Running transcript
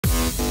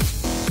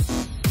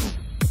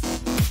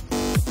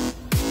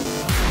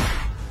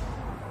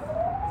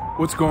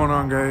What's going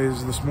on,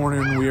 guys? This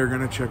morning we are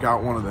going to check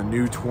out one of the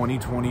new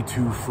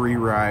 2022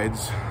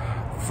 Freerides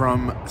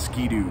from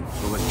Ski-doo.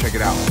 So let's check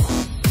it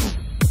out.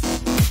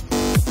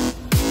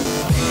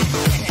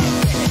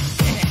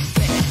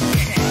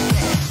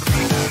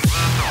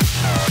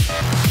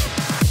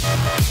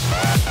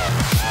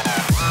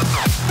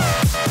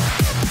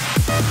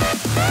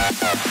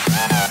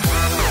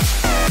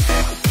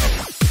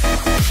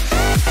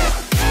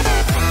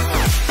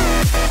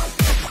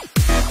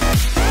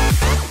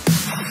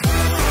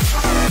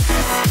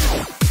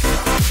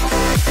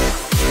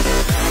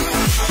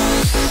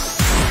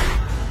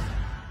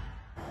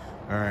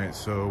 Alright,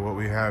 so what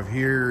we have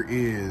here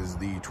is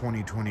the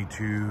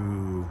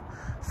 2022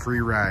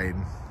 Freeride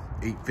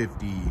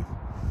 850.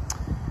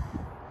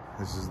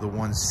 This is the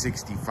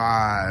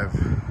 165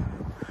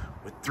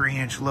 with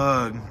 3-inch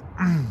lug,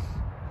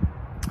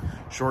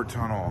 short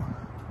tunnel.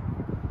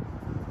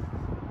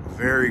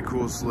 Very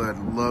cool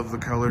sled. Love the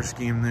color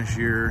scheme this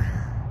year.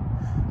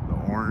 The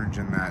orange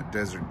and that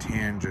desert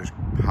tan just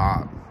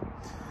pop.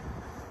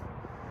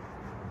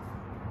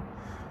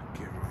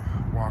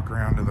 Walk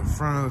around to the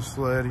front of the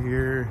sled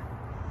here.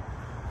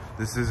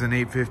 This is an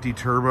 850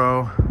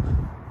 Turbo.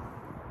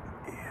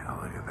 Yeah,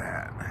 look at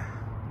that.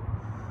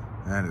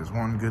 That is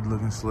one good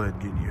looking sled.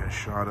 Getting you a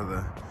shot of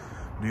the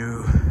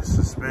new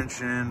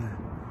suspension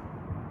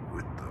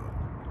with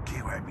the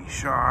KYB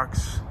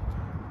shocks.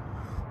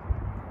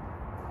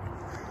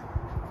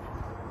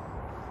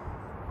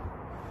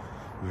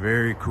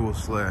 Very cool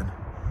sled.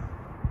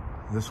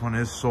 This one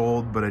is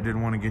sold, but I did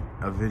want to get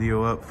a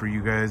video up for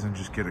you guys and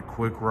just get a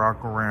quick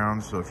rock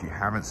around. So if you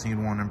haven't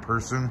seen one in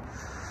person,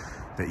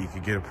 that you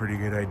could get a pretty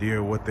good idea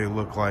of what they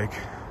look like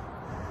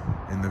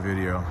in the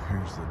video.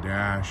 Here's the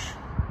dash.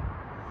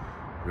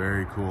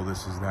 Very cool.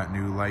 This is that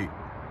new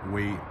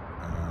lightweight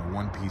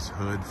one-piece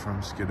hood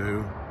from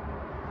Ski-doo.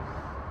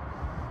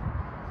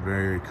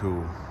 Very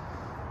cool.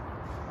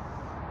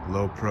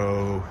 Low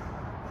Pro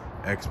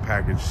X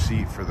package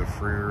seat for the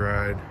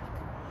Freeride.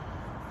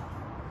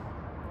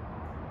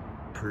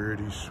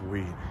 Pretty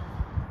sweet.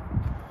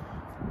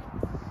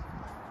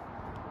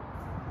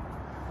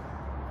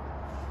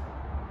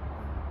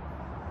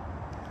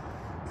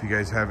 If you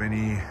guys have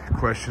any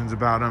questions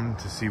about them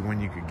to see when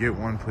you could get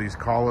one, please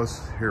call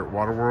us here at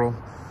Waterworld.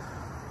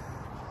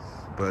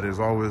 But as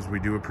always, we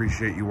do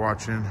appreciate you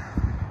watching.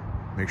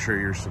 Make sure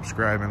you're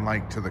subscribed and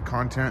like to the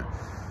content,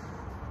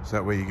 so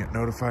that way you get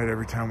notified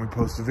every time we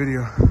post a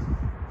video.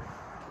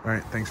 All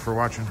right, thanks for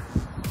watching.